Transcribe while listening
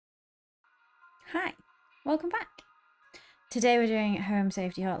Hi, welcome back. Today we're doing Home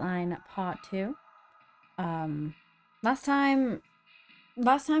Safety Hotline Part 2. Last time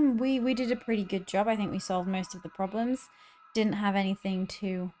we did a pretty good job. I think we solved most of the problems. Didn't have anything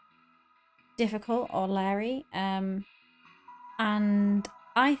too difficult or leery. And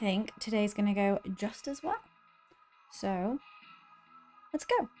I think today's going to go just as well. So, let's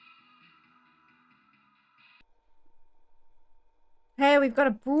go. Hey, we've got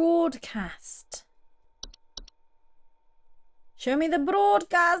a broadcast. Show me the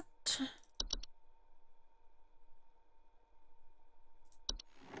broadcast.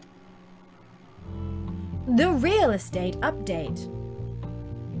 The real estate update.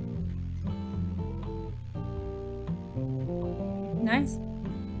 Nice.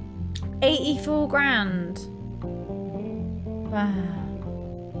 84 grand. Wow.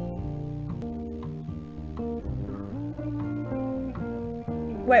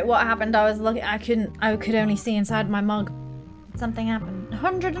 Wait, what happened? I was looking. I could only see inside my mug. Something happened.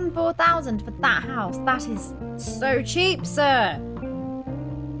 104,000 for that house. That is so cheap, sir.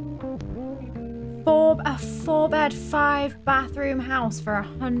 A 4-bed, 5-bathroom house for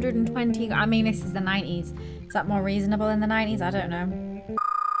 120. I mean, this is the 90s. Is that more reasonable in the 90s? I don't know.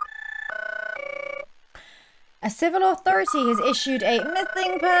 A civil authority has issued a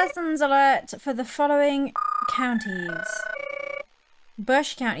missing persons alert for the following counties: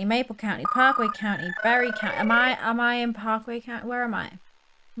 Bush County, Maple County, Parkway County, Berry County. Am I in Parkway County? Where am I?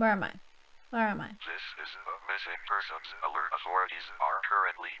 Where am I? Where am I? This is a missing persons alert. Authorities are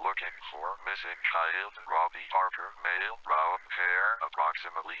currently looking for missing child Robbie Harper, male, brown hair,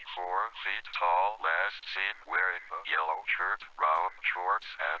 approximately 4 feet tall, last seen wearing a yellow shirt, brown shorts,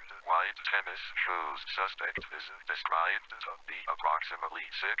 and white tennis shoes. Suspect is described to be approximately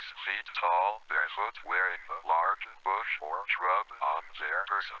 6 feet tall, barefoot, wearing a large bush or shrub on their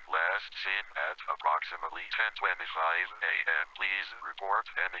person. Last seen at approximately 10:25 a.m. Please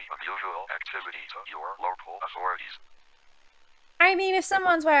report any unusual activity to your local authorities. I mean, if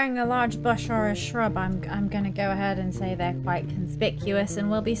someone's wearing a large bush or a shrub, I'm gonna go ahead and say they're quite conspicuous and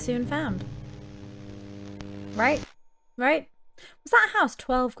will be soon found. Right? Right? Was that house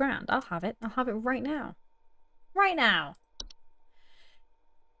 12 grand? I'll have it. I'll have it right now. Right now.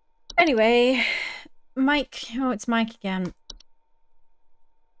 Anyway, Mike. Oh, it's Mike again.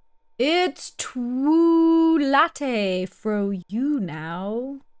 It's too latte for you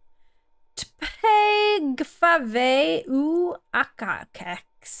now. Tpeg fave u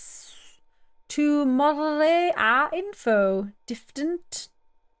akakex. To morre a info. Different.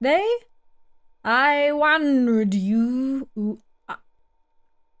 They? I wondered you.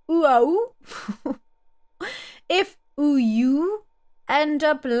 If you end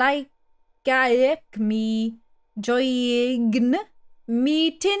up like me joying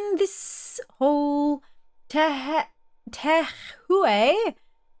meeting this whole tehue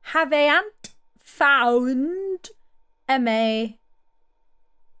haven't found MA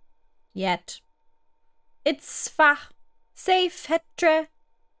yet. It's safe hetre.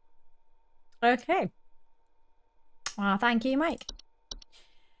 Okay. Well, thank you, Mike.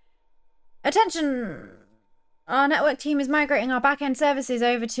 Attention! Our network team is migrating our back-end services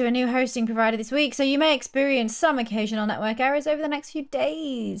over to a new hosting provider this week, so you may experience some occasional network errors over the next few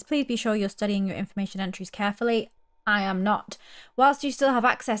days. Please be sure you're studying your information entries carefully. I am not. Whilst you still have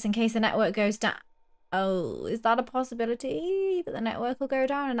access in case the network goes down. Oh, is that a possibility? That the network will go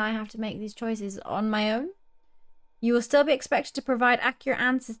down and I have to make these choices on my own? You will still be expected to provide accurate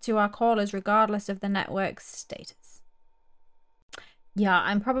answers to our callers regardless of the network's status. Yeah,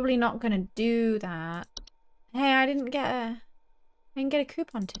 I'm probably not going to do that. Hey, I didn't get a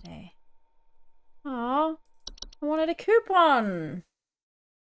coupon today. Aw, I wanted a coupon.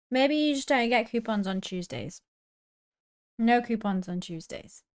 Maybe you just don't get coupons on Tuesdays. No coupons on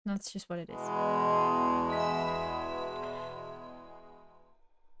Tuesdays. That's just what it is.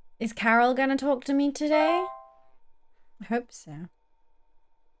 Is Carol gonna talk to me today? I hope so.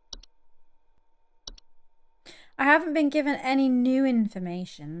 I haven't been given any new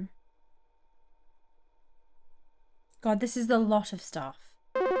information. God, this is a lot of stuff.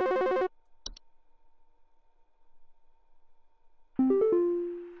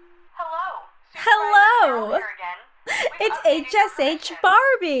 Hello! It's HSH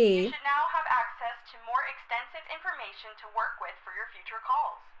Barbie! You should now have access to more extensive information to work with for your future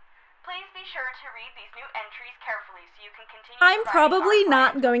calls. Please be sure to read these new entries carefully so you can continue. I'm probably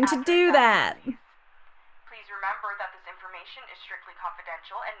not going to do that. Please remember that this information is strictly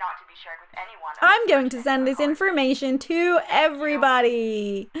confidential and not to be shared with anyone. I'm going to send this information to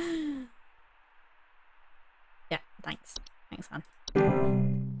everybody. Yeah, thanks. Thanks, hon.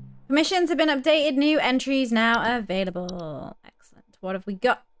 Missions have been updated. New entries now available. Excellent. What have we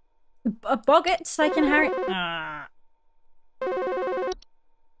got? A boggart I can harry. Ah.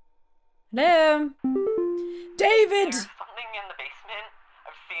 Hello? David! There's something in the basement.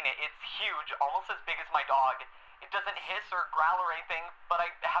 I've seen it. It's huge, almost as big as my dog. It doesn't hiss or growl or anything, but I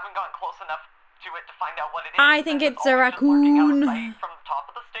haven't gotten close enough to it to find out what it is. I think it's a raccoon. From the top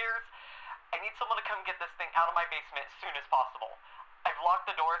of the stairs. I need someone to come get this thing out of my basement as soon as possible. I've locked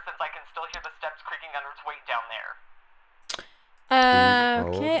the door since I can still hear the steps creaking under its weight down there.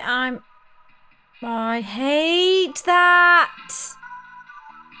 Okay, I hate that.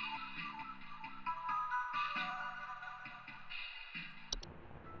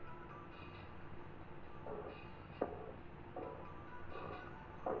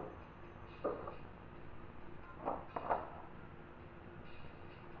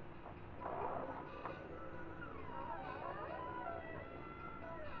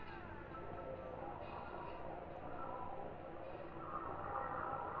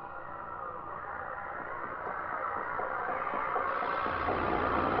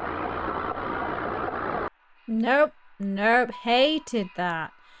 Nope, nope, hated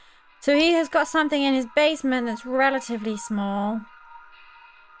that. So he has got something in his basement that's relatively small.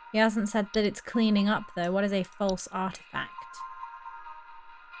 He hasn't said that it's cleaning up though. What is a false artifact?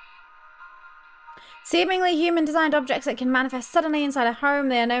 Seemingly human-designed objects that can manifest suddenly inside a home.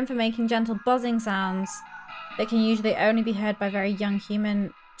 They are known for making gentle buzzing sounds that can usually only be heard by very young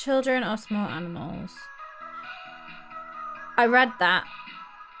human children or small animals. I read that.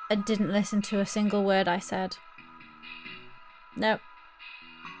 I didn't listen to a single word I said. Nope.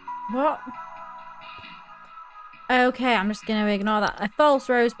 What? Okay, I'm just going to ignore that. A false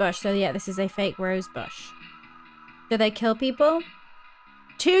rose bush. So yeah, this is a fake rose bush. Do they kill people?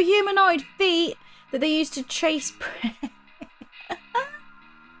 2 humanoid feet that they use to chase prey.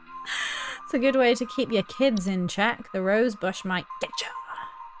 It's a good way to keep your kids in check. The rose bush might get you.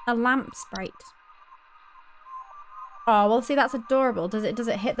 A lamp sprite. Oh, well, see, that's adorable. Does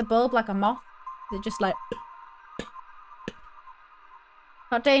it hit the bulb like a moth? Is it just like...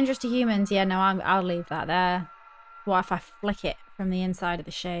 Not dangerous to humans. Yeah, no, I'll leave that there. What if I flick it from the inside of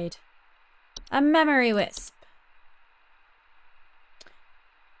the shade? A memory wisp.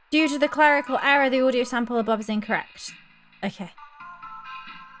 Due to the clerical error, the audio sample above is incorrect. Okay.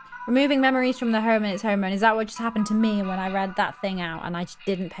 Removing memories from the home and its homeowner. Is that what just happened to me when I read that thing out and I just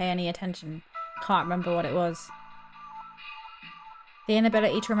didn't pay any attention? Can't remember what it was. The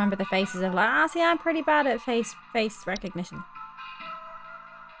inability to remember the faces of see, I'm pretty bad at face recognition.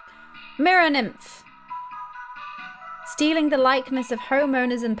 Mirror nymph. Stealing the likeness of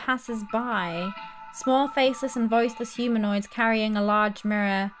homeowners and passers-by. Small, faceless and voiceless humanoids carrying a large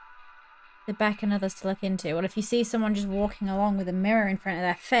mirror to beckon others to look into. Well, if you see someone just walking along with a mirror in front of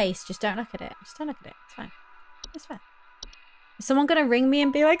their face, just don't look at it. Just don't look at it. It's fine. It's fine. Is someone going to ring me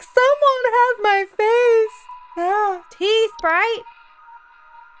and be like, someone has my face? Ah, tea sprite.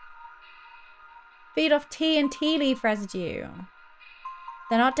 Feed off tea and tea leaf residue.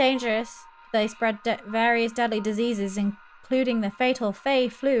 They're not dangerous. They spread various deadly diseases, including the fatal Fey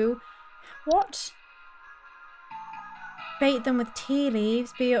flu. What? Bait them with tea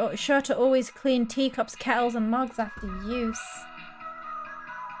leaves. Be sure to always clean teacups, kettles, and mugs after use.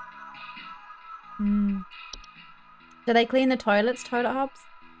 Do they clean the toilets, toilet hobs?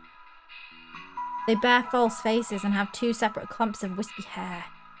 They bear false faces and have 2 separate clumps of wispy hair.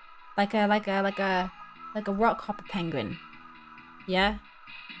 Like a rock hopper penguin. Yeah?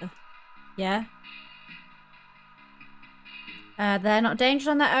 Yeah? They're not dangerous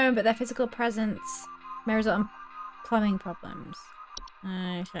on their own, but their physical presence may result in plumbing problems.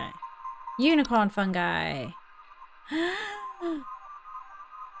 Okay. Unicorn fungi.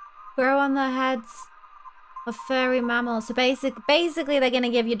 Grow on the heads of furry mammals. So basically they're going to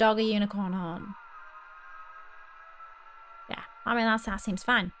give your dog a unicorn horn. Yeah. I mean, that seems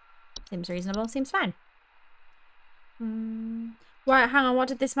fine. Seems reasonable. Seems fine. Right, hang on. What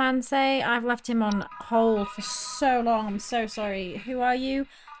did this man say? I've left him on hold for so long. I'm so sorry. Who are you?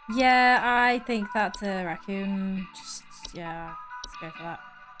 Yeah, I think that's a raccoon. Just, yeah, let's go for that.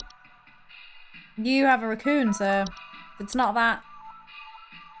 You have a raccoon, sir. If it's not that,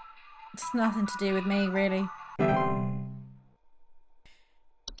 it's nothing to do with me, really.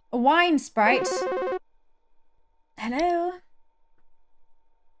 A wine sprite. Hello?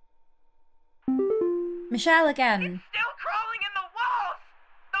 Michelle again. It's still crawling in the walls!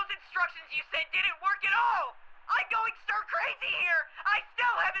 Those instructions you said didn't work at all! I'm going stir crazy here! I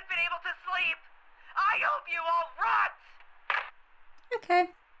still haven't been able to sleep! I hope you all rot!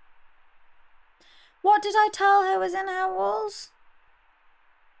 Okay. What did I tell her was in her walls?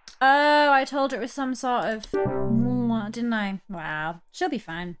 though. I told her it was some sort of... Didn't I? Wow. She'll be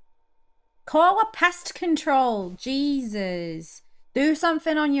fine. Call a pest control. Jesus. Do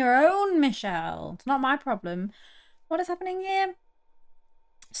something on your own, Michelle. It's not my problem. What is happening here?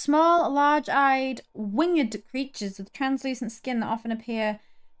 Small, large-eyed, winged creatures with translucent skin that often appear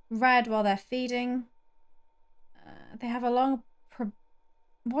red while they're feeding. They have a long...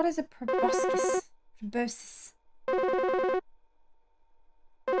 What is a proboscis? Proboscis.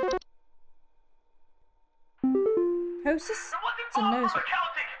 Proboscis? It's a nose. It wasn't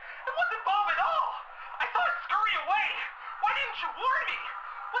Bob at all. I saw it scurry away. Why didn't you warn me?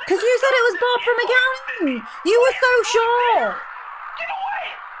 Because you said it was Bob from accounting. You were so sure. Get away!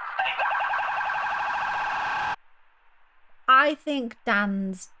 Stay back! I think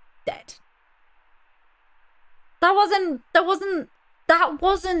Dan's dead. That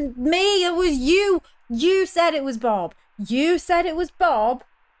wasn't me. It was you. You said it was Bob. You said it was Bob.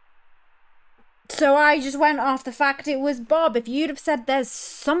 So I just went off the fact it was Bob. If you'd have said there's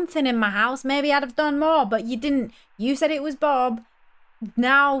something in my house, maybe I'd have done more, but you didn't. You said it was Bob.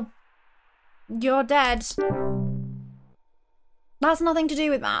 Now you're dead. That's nothing to do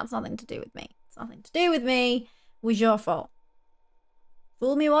with that. It's nothing to do with me. It's nothing to do with me. It was your fault.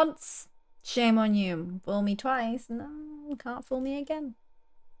 Fool me once, shame on you. Fool me twice, no, you can't fool me again.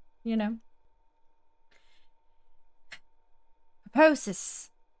 You know. Proposis.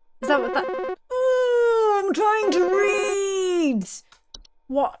 Is that what that... Oh, I'm trying to read.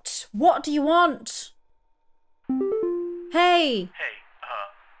 What? What do you want? Hey. Hey,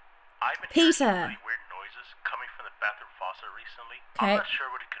 I've been Peter. hearing really weird noises coming from the bathroom faucet recently. Okay. I'm not sure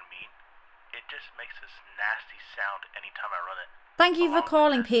what it could mean. It just makes this nasty sound anytime I run it. Thank you for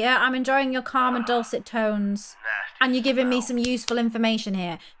calling, Peter. I'm enjoying your calm and dulcet tones. Nasty And you're giving me some useful information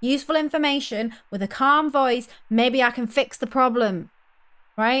here. Useful information with a calm voice. Maybe I can fix the problem.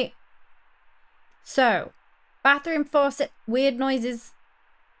 Right? So, bathroom faucet, weird noises.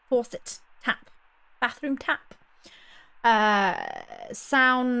 Faucet, tap. Bathroom tap.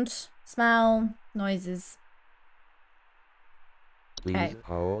 Sound, smell, noises. Please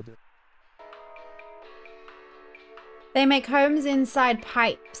hold. They make homes inside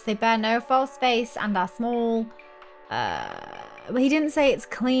pipes. They bear no false face and are small. Well, he didn't say it's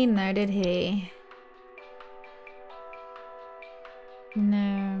clean though, did he?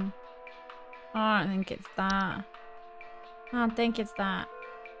 No. I don't think it's that. I don't think it's that.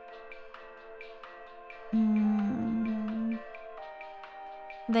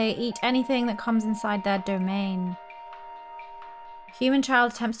 They eat anything that comes inside their domain. Human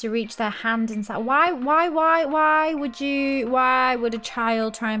child attempts to reach their hand inside. Why would a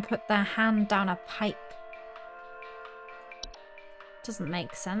child try and put their hand down a pipe? Doesn't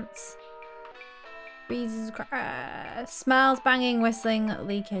make sense. Breezes, smells, banging, whistling,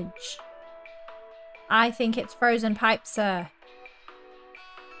 leakage. I think it's frozen pipe, sir.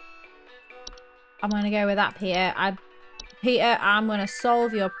 I'm gonna go with that, Peter. Peter, I'm gonna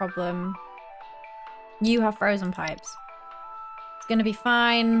solve your problem. You have frozen pipes. It's gonna be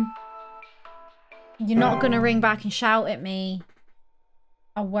fine. You're not gonna ring back and shout at me.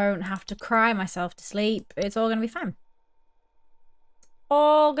 I won't have to cry myself to sleep. It's all gonna be fine.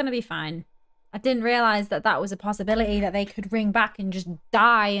 All gonna be fine. I didn't realize that that was a possibility, that they could ring back and just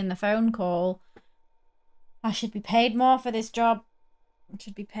die in the phone call. I should be paid more for this job. I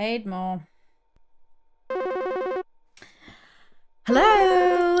should be paid more.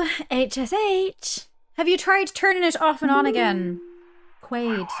 Hello, HSH. Have you tried turning it off and on again? Quaid.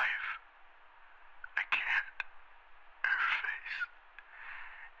 My wife. I can't. Her face.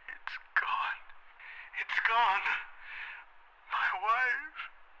 It's gone. It's gone. My wife.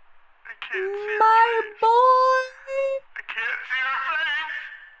 I can't see her My face. boy. I can't see her face.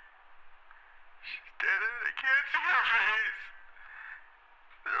 She's dead and I can't see her face.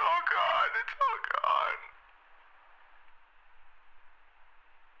 They're all gone. It's all gone.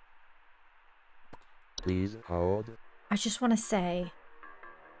 Please hold. I just want to say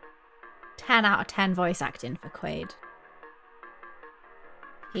 10 out of 10 voice acting for Quaid.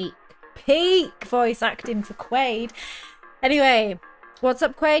 Peak voice acting for Quaid. Anyway, what's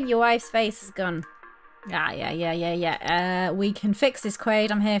up, Quaid? Your wife's face is gone. Yeah. We can fix this,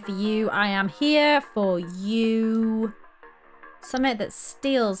 Quaid. I'm here for you. I am here for you. Something that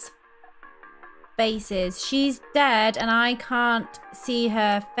steals faces. She's dead and I can't see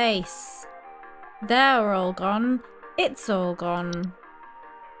her face. They're all gone. It's all gone.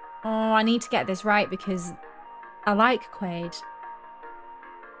 Oh, I need to get this right because I like Quaid.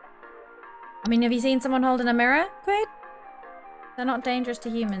 I mean, have you seen someone holding a mirror, Quaid? They're not dangerous to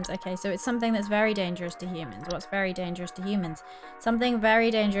humans. Okay, so it's something that's very dangerous to humans. What's very dangerous to humans? Something very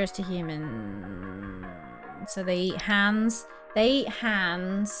dangerous to humans. So they eat hands. They eat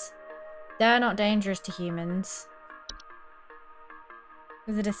hands. They're not dangerous to humans.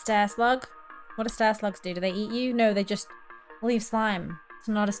 Is it a stair slug? What do stair slugs do? Do they eat you? No, they just leave slime. It's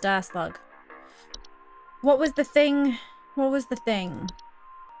not a stair slug. What was the thing? What was the thing?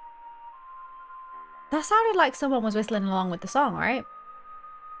 That sounded like someone was whistling along with the song, right?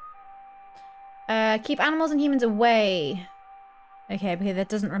 Keep animals and humans away. Okay, because that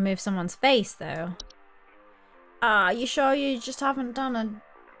doesn't remove someone's face, though. You sure you just haven't done a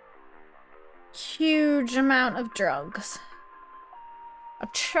huge amount of drugs? A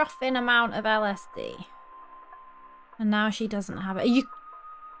chuffing amount of LSD. And now she doesn't have it. Are you...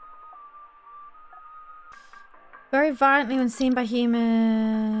 Very violently when seen by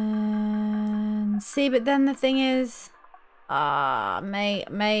humans. See, but then the thing is... mate,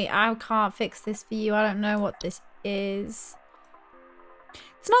 I can't fix this for you. I don't know what this is.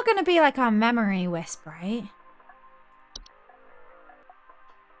 It's not going to be like our memory wisp, right?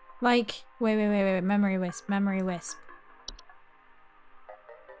 Like, wait, memory wisp, memory wisp.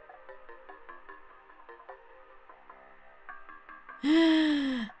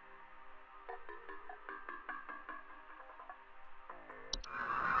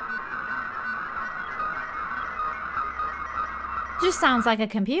 Just sounds like a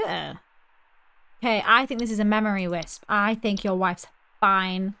computer. Okay, I think this is a memory wisp. I think your wife's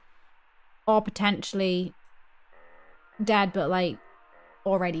fine. Or potentially dead, but like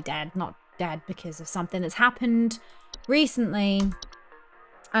already dead. Not dead because of something that's happened recently.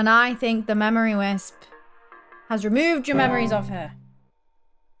 And I think the memory wisp has removed your memories of her.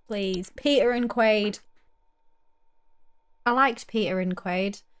 Please. Peter and Quaid. I liked Peter and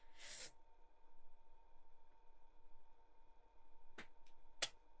Quaid.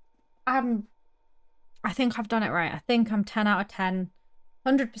 I think I've done it right. I think I'm 10 out of 10.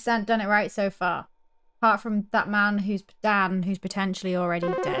 100% done it right so far. Apart from that man who's Dan, who's potentially already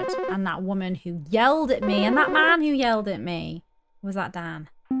dead. And that woman who yelled at me. And that man who yelled at me. Was that Dan?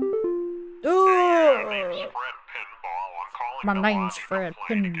 Oh! My name's Fred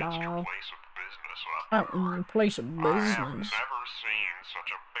Pinball. Out in the place of business. I have never seen such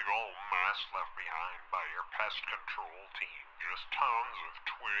a big old mess left behind by your pest control team. Just tons of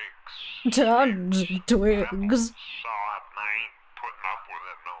twigs. Tons of twigs. Sod, and I ain't putting up with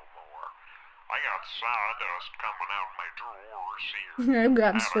it no more. I got sawdust coming out my drawers here. I've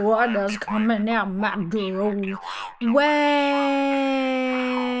got sawdust coming out my drawers.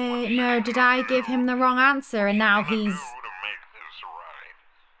 Wait. No, did I give him the wrong answer and now he's...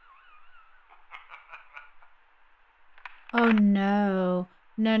 Oh no.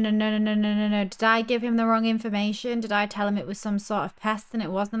 No. Did I give him the wrong information? Did I tell him it was some sort of pest and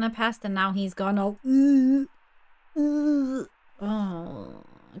it wasn't a pest and now he's gone all... Oh,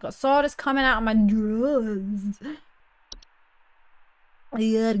 I got sawdust coming out of my drawers.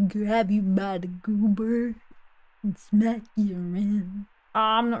 I gotta grab you by the goober and smack you around. Oh,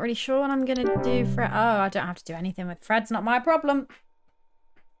 I'm not really sure what I'm gonna do, Fred. Oh, I don't have to do anything with Fred's not my problem.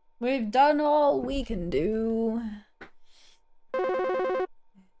 We've done all we can do.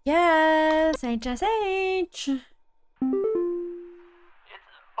 Yes, HSH. It's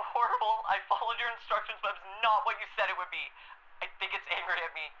horrible. I followed your instructions, but it's not what you said it would be. I think it's angry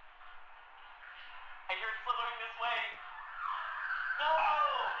at me. I hear it slithering this way. No!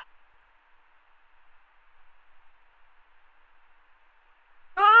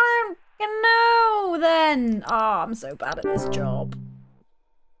 I don't know then. Oh, I'm so bad at this job.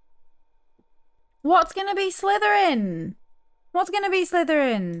 What's gonna be slithering? What's gonna be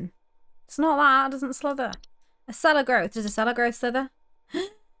slithering? It's not that, it doesn't slither. A cellar growth. Does a cellar growth slither?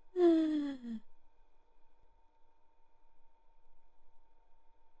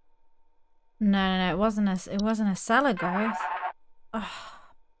 No, it wasn't a cellar growth. Oh,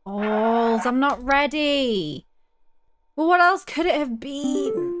 balls, I'm not ready. Well, what else could it have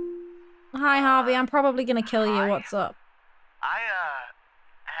been? Hi, Harvey, I'm probably gonna kill you. What's up? I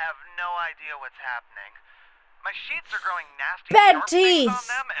have no idea what's happening. My sheets are growing nasty Bed sharp things on teeth!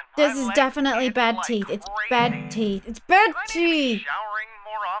 them, and This my is legs definitely itch bed like teeth. It's crazy. bed teeth. It's bed Do I need to be teeth. showering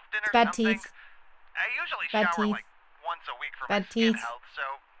more often or Bed something? teeth. I usually Bed shower teeth. like once a week for Bed my skin teeth. health,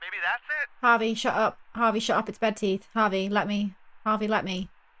 so maybe that's it. Harvey, shut up. Harvey, shut up. It's bed teeth. Harvey, let me. Harvey, let me.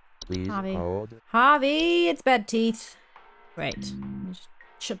 Please Harvey. hold. Harvey, it's bed teeth. Wait. Let me just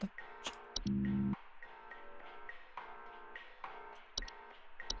shut the...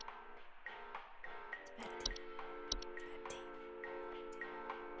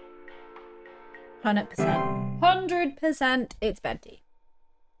 100%. 100% it's bed tea.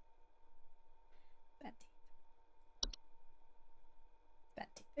 Bed tea. Bed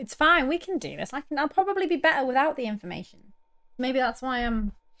tea. It's fine. We can do this. I'll probably be better without the information. Maybe that's why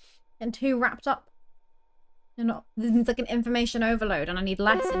I'm getting too wrapped up. You're not. It's like an information overload, and I need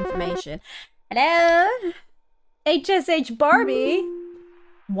less information. Hello, HSH Barbie.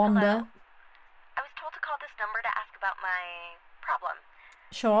 Wanda. Hello. I was told to call this number to ask about my problem.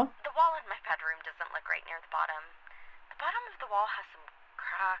 Sure. The wall in my bedroom doesn't look right near the bottom. The bottom of the wall has some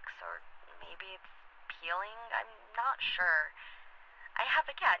cracks, or maybe it's peeling. I'm not sure. I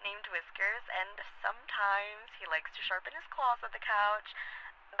have a cat named Whiskers, and sometimes he likes to sharpen his claws at the couch,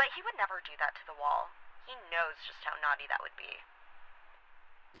 but he would never do that to the wall. He knows just how naughty that would be.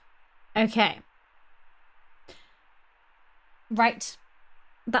 Okay. Right.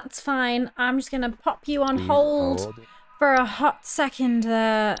 That's fine. I'm just gonna pop you on hold for a hot second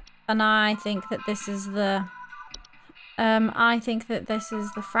there, and I think that this is the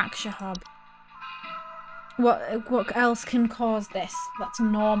fracture hob. What else can cause this? That's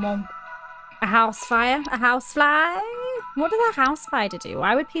normal. A house fire? A house fly? What does a house spider do?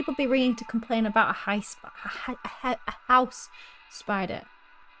 Why would people be ringing to complain about a house spider?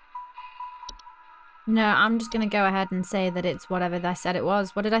 No, I'm just going to go ahead and say that it's whatever I said it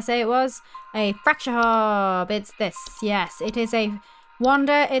was. What did I say it was? A fracture hob. It's this. Yes, it is a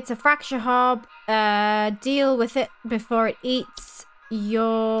Wanda. It's a fracture hob. Deal with it before it eats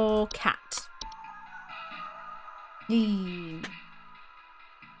your cat. And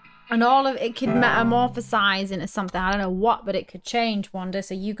all of it could metamorphosize into something. I don't know what, but it could change, Wanda.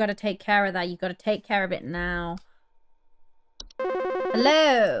 So you got to take care of that. You got to take care of it now.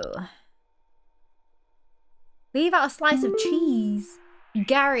 Hello. Leave out a slice of cheese.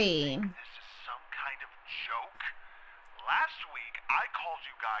 Gary. This is some kind of joke. Last week, I called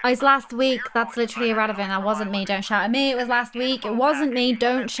you guys. Oh, it's last week. That's literally irrelevant. That wasn't me. Don't shout at me. It was last week. It wasn't me.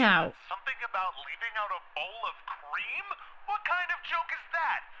 Don't shout. Something about leaving out a bowl of cream? What kind of joke is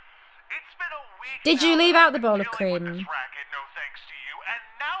that? It's been a week. Did you leave out the bowl of cream? This racket, no thanks to you, and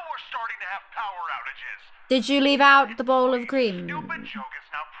now we're starting to have power outages. Did you leave out the bowl of cream? Stupid joke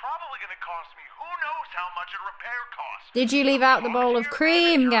is now probably going to cost me who knows how much in repair costs. Did you leave out the bowl of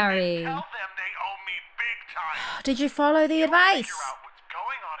cream, Gary? Tell them they owe me big time. Did you follow the advice? Figure out what's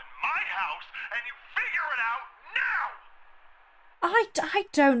going on in my house, and you figure it out now. I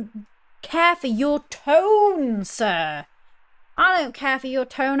don't care for your tone, sir. I don't care for your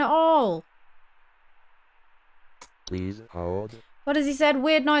tone at all. Please hold. What has he said?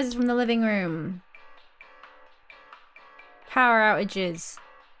 Weird noises from the living room. Power outages.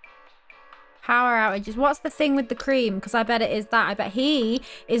 Power outages. What's the thing with the cream? Because I bet it is that. I bet he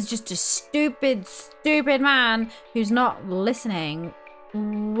is just a stupid, stupid man who's not listening.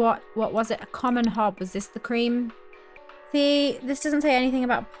 What was it? A common hob. Was this the cream? See, this doesn't say anything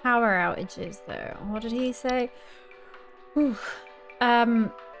about power outages, though. What did he say? Ooh.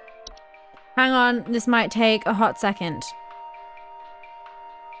 Hang on. This might take a hot second.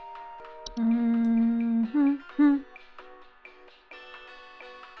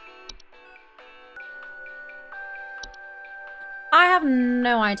 I have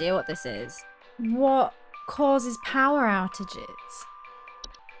no idea what this is. What causes power outages?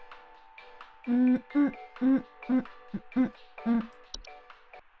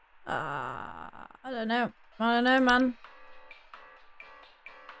 I don't know. I don't know, man.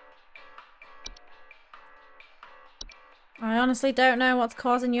 I honestly don't know what's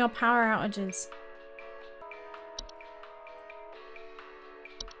causing your power outages.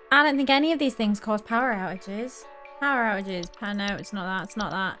 I don't think any of these things cause power outages. Power outages. No, it's not that. It's not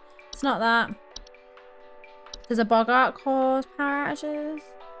that. It's not that. Does a boggart cause power outages?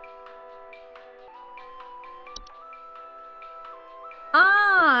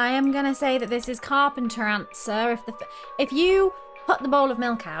 I am gonna say that this is carpenter answer. If you put the bowl of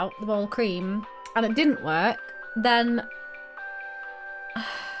milk out, the bowl of cream, and it didn't work, then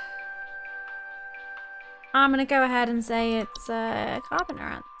I'm gonna go ahead and say it's carpenter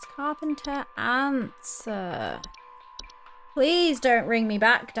ants. Carpenter answer. Please don't ring me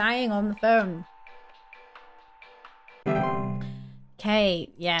back dying on the phone. Okay,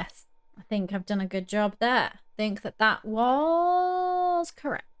 yes. I think I've done a good job there. I think that was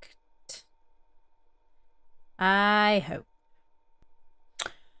correct. I hope.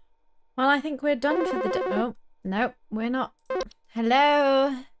 Well, I think we're done for the day. Oh, no, we're not.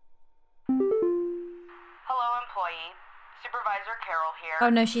 Hello? Hello, employee. Supervisor Carol here. Oh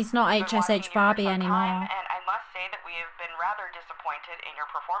no, she's not I've been watching HSH you Barbie for some anymore. time, and I must say that we have been rather disappointed in your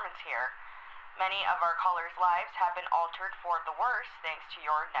performance here. Many of our callers' lives have been altered for the worse thanks to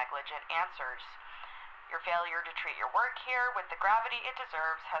your negligent answers. Your failure to treat your work here with the gravity it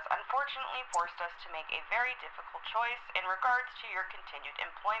deserves has unfortunately forced us to make a very difficult choice in regards to your continued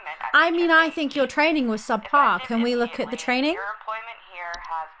employment at I mean, I HSH. think your training was subpar. Can we look at the training? Your employment here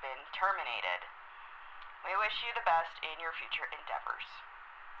has been terminated. We wish you the best in your future endeavors.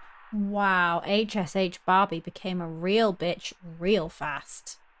 Wow, HSH Barbie became a real bitch real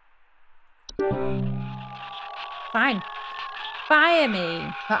fast. Fine. Fire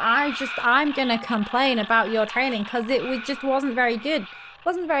me. But I'm gonna complain about your training because just wasn't very good.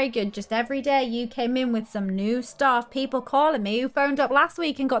 Wasn't very good. Just every day you came in with some new stuff. People calling me who phoned up last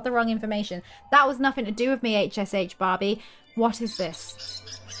week and got the wrong information. That was nothing to do with me, HSH Barbie. What is this?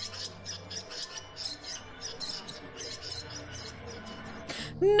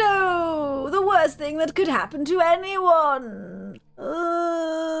 No! The worst thing that could happen to anyone!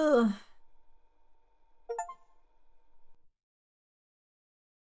 Ugh.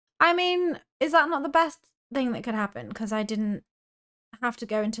 I mean, is that not the best thing that could happen? Because I didn't have to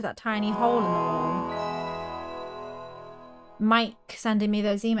go into that tiny hole in the wall. Mike sending me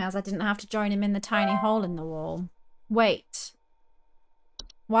those emails, I didn't have to join him in the tiny hole in the wall. Wait.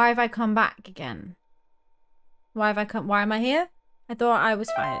 Why have I come back again? Why am I here? I thought I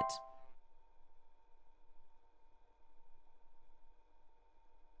was fired.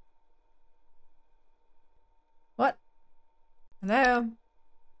 What? Hello?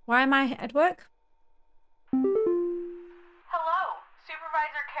 Why am I at work? Hello,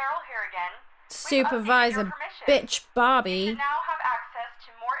 Supervisor Carol here again. Supervisor bitch Barbie. You now have access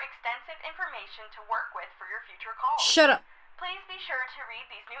to more extensive information to work with for your future calls. Shut up. Please be sure to read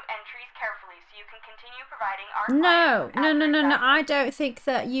these new entries carefully so you can continue providing our No. I don't think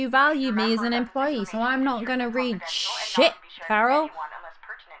that you value me as an employee, so I'm not gonna read shit, Carol. Unless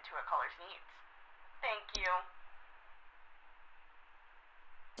pertinent to a caller's needs. Thank you.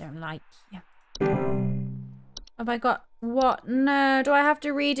 Don't like you. Have I got what? No, do I have to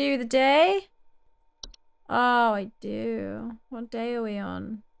redo the day? Oh, I do. What day are we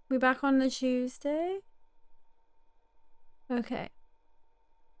on? We back on the Tuesday? Okay.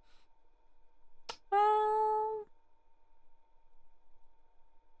 Well,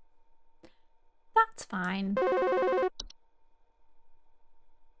 that's fine. There's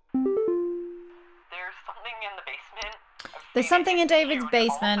something in the basement. There's something in David's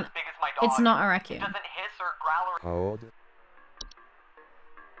basement. It's not a raccoon. Doesn't hiss or growl or... How old?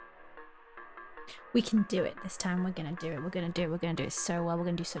 We can do it this time. We're gonna do it. We're gonna do it so well. We're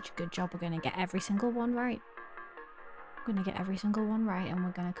gonna do such a good job. We're gonna get every single one right. We're gonna get every single one right, and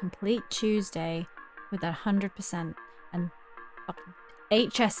we're gonna complete Tuesday with that 100%. And fucking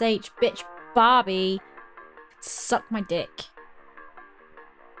HSH bitch Barbie, suck my dick.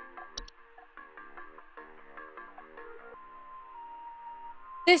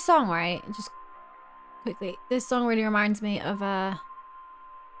 This song, right? Just quickly, this song really reminds me of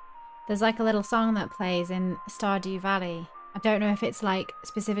there's like a little song that plays in Stardew Valley. I don't know if it's like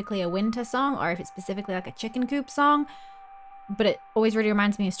specifically a winter song or if it's specifically like a chicken coop song, but it always really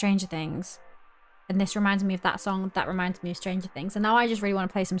reminds me of Stranger Things. And this reminds me of that song that reminds me of Stranger Things. And now I just really want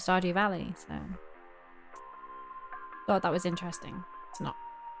to play some Stardew Valley, so thought that was interesting. It's not.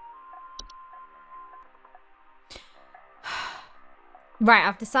 Right,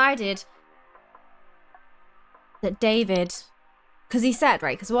 I've decided that David, because he said,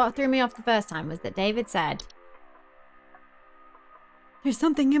 right, because what threw me off the first time was that David said, there's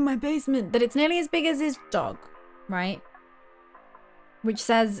something in my basement, that it's nearly as big as his dog, right? Which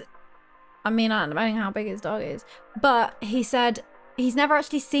says, I mean, I don't know how big his dog is, but he said he's never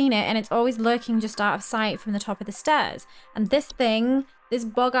actually seen it and it's always lurking just out of sight from the top of the stairs. And this thing, this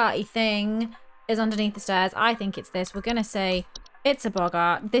bogarty thing is underneath the stairs. I think it's this. We're going to say it's a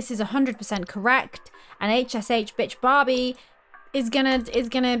bogart. This is 100% correct. And HSH bitch Barbie is gonna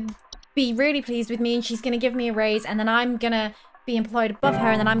be really pleased with me and she's gonna give me a raise and then I'm gonna be employed above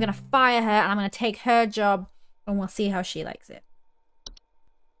her and then I'm gonna fire her and I'm gonna take her job and we'll see how she likes it.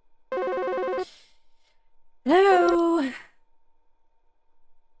 Hello?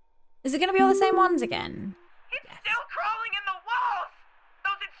 Is it gonna be all the same ones again? It's still crawling in the walls!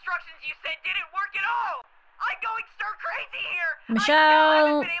 Those instructions you said didn't work at all! I'm going stir crazy here! Michelle! I still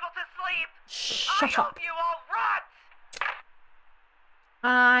haven't been able to sleep! Shut I up. hope you all rot!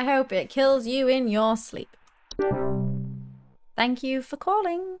 I hope it kills you in your sleep. Thank you for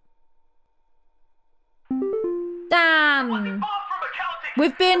calling. Dan! Bob from accounting!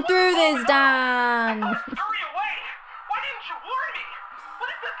 We've been through this, Dan! Hurry away! Why didn't you warn me? What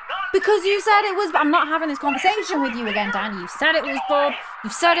is this nonsense? Because you said it was... I'm not having this conversation with you again, Dan. You said it was Bob. You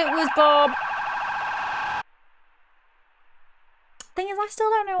said it was Bob. Thing is, I still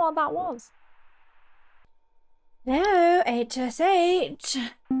don't know what that was. Hello, HSH.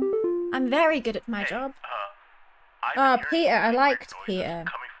 I'm very good at my job. Peter, I liked Peter.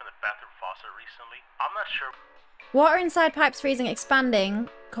 Coming from the bathroom faucet recently. I'm not sure. Water inside pipes freezing, expanding,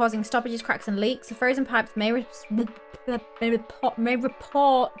 causing stoppages, cracks, and leaks. The frozen pipes may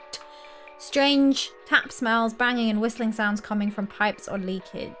report strange tap smells, banging, and whistling sounds coming from pipes or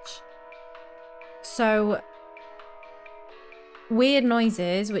leakage. So, weird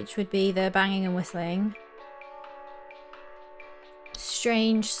noises, which would be the banging and whistling.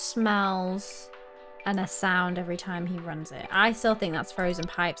 Strange smells. And a sound every time he runs it. I still think that's frozen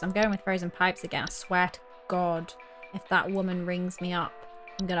pipes. I'm going with frozen pipes again. I swear to God, if that woman rings me up,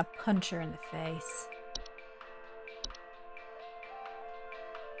 I'm gonna punch her in the face.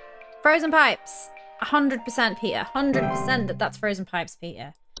 Frozen pipes. 100% Peter. 100% that's frozen pipes,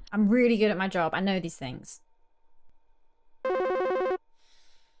 Peter. I'm really good at my job. I know these things.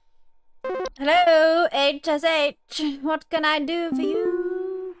 Hello, HSH. What can I do for you?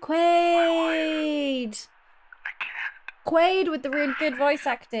 Quaid! Quaid with the really good voice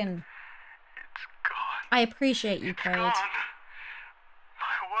acting. It's gone. I appreciate you, Quaid. Gone.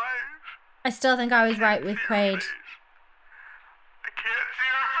 My wife. I still think I was right with Quaid. I can't see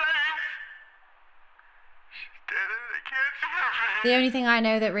her face. She's dead and I can't see her face. The only thing I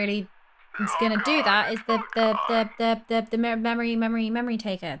know that really is gonna do that is the memory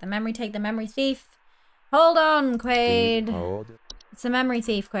taker. The memory thief. Hold on, Quaid. It's a memory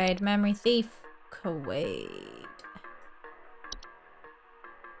thief, Quaid. Memory thief, Quaid.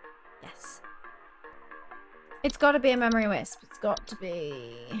 Yes. It's got to be a memory wisp. It's got to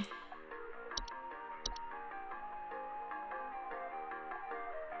be.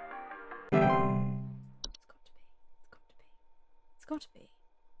 It's got to be.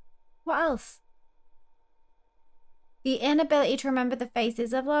 What else? The inability to remember the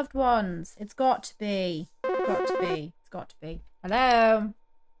faces of loved ones. It's got to be. It's got to be. It's got to be. Hello.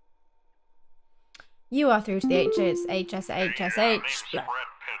 You are through to the HSH.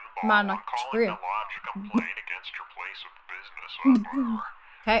 Man, not true.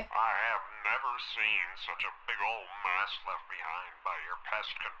 Okay. I have never seen such a big old mess left behind by your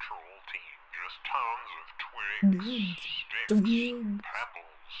pest control team. Just tons of twigs, sticks,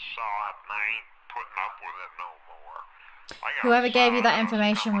 pebbles. So I ain't putting up with it no more. Whoever gave you that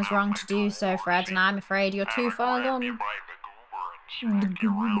information was wrong to do so, Fred, and I'm afraid you're too far gone.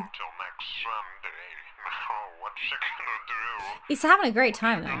 He's having a great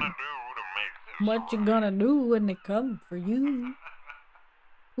time though. What you gonna do when they come for you?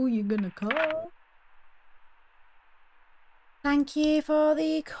 Who you gonna call? Thank you for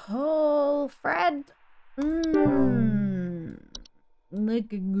the call, Fred.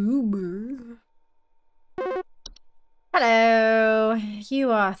 Like a goober. Hello.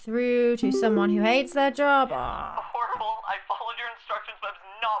 You are through to someone who hates their job. Horrible. I followed your instructions, but it's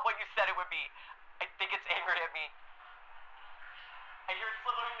not what you said it would be. I think it's angry at me. I hear it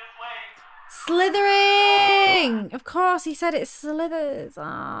slithering this way. Slithering! Of course, he said it slithers.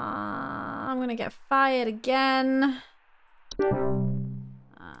 I'm gonna get fired again.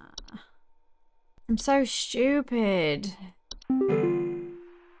 I'm so stupid.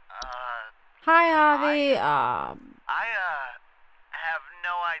 Hi, Harvey. I have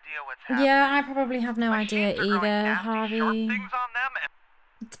no idea what's happening. Yeah, I probably have no idea either, Harvey. Things on them and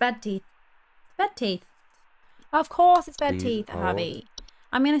It's bed teeth. It's bed teeth. Of course it's bed teeth, Harvey.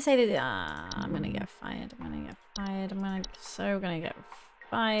 I'm gonna say that I'm gonna get fired. I'm gonna get fired. I'm so gonna get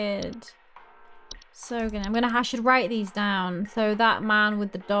fired. I should write these down. So that man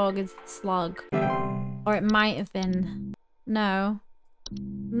with the dog is the slug. Or it might have been. No.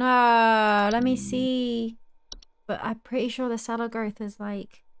 No, let me see. But I'm pretty sure the cell growth is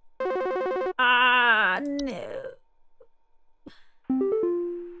like. No.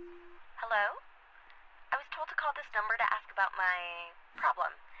 Hello? I was told to call this number to ask about my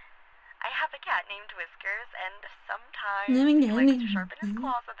problem. I have a cat named Whiskers, and sometimes he likes to sharpen his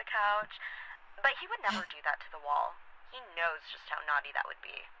claws at the couch. But he would never do that to the wall. He knows just how naughty that would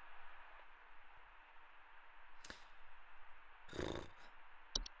be.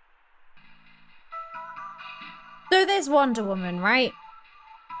 So there's Wonder Woman, right?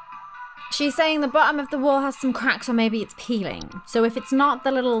 She's saying the bottom of the wall has some cracks, or maybe it's peeling. So if it's not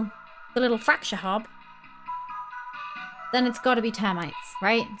the little fracture hob, then it's got to be termites,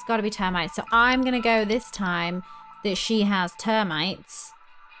 right? It's got to be termites. So I'm gonna go this time that she has termites,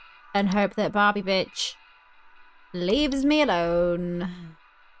 and hope that Barbie bitch leaves me alone.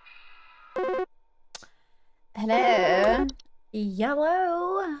 Hello,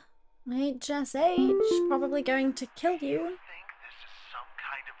 yellow. HSH, probably going to kill you. think this is some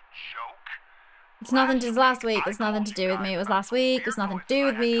kind of joke? It's nothing to last week. It's nothing to do with me. It was last week. It's nothing to do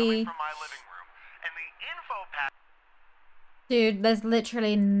with me. Dude, there's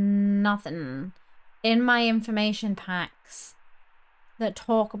literally nothing in my information packs that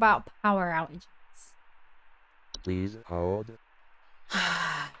talk about power outages. Please hold.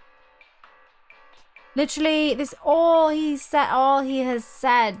 Literally, this all he has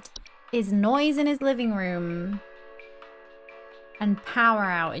said is noise in his living room and power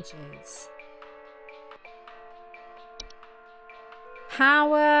outages.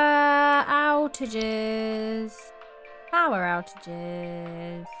 Power outages. Power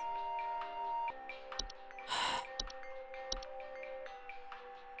outages.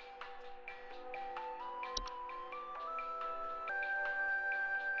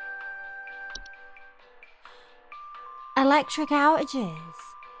 Electric outages.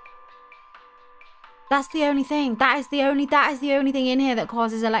 That's the only thing. That is the only thing in here that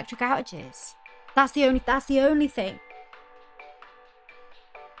causes electric outages. That's the only thing.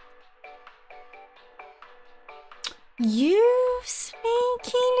 You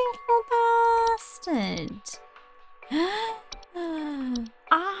sneaky little bastard.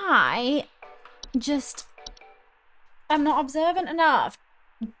 I just am not observant enough.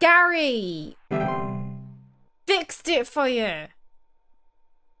 Gary fixed it for you.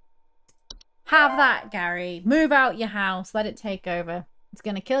 Have that, Gary. Move out your house. Let it take over. It's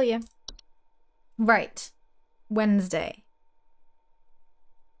gonna kill you. Right. Wednesday.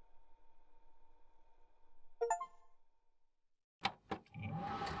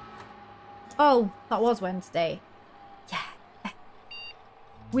 Oh, that was Wednesday. Yeah.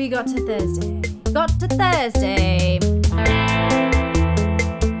 We got to Thursday. Got to Thursday.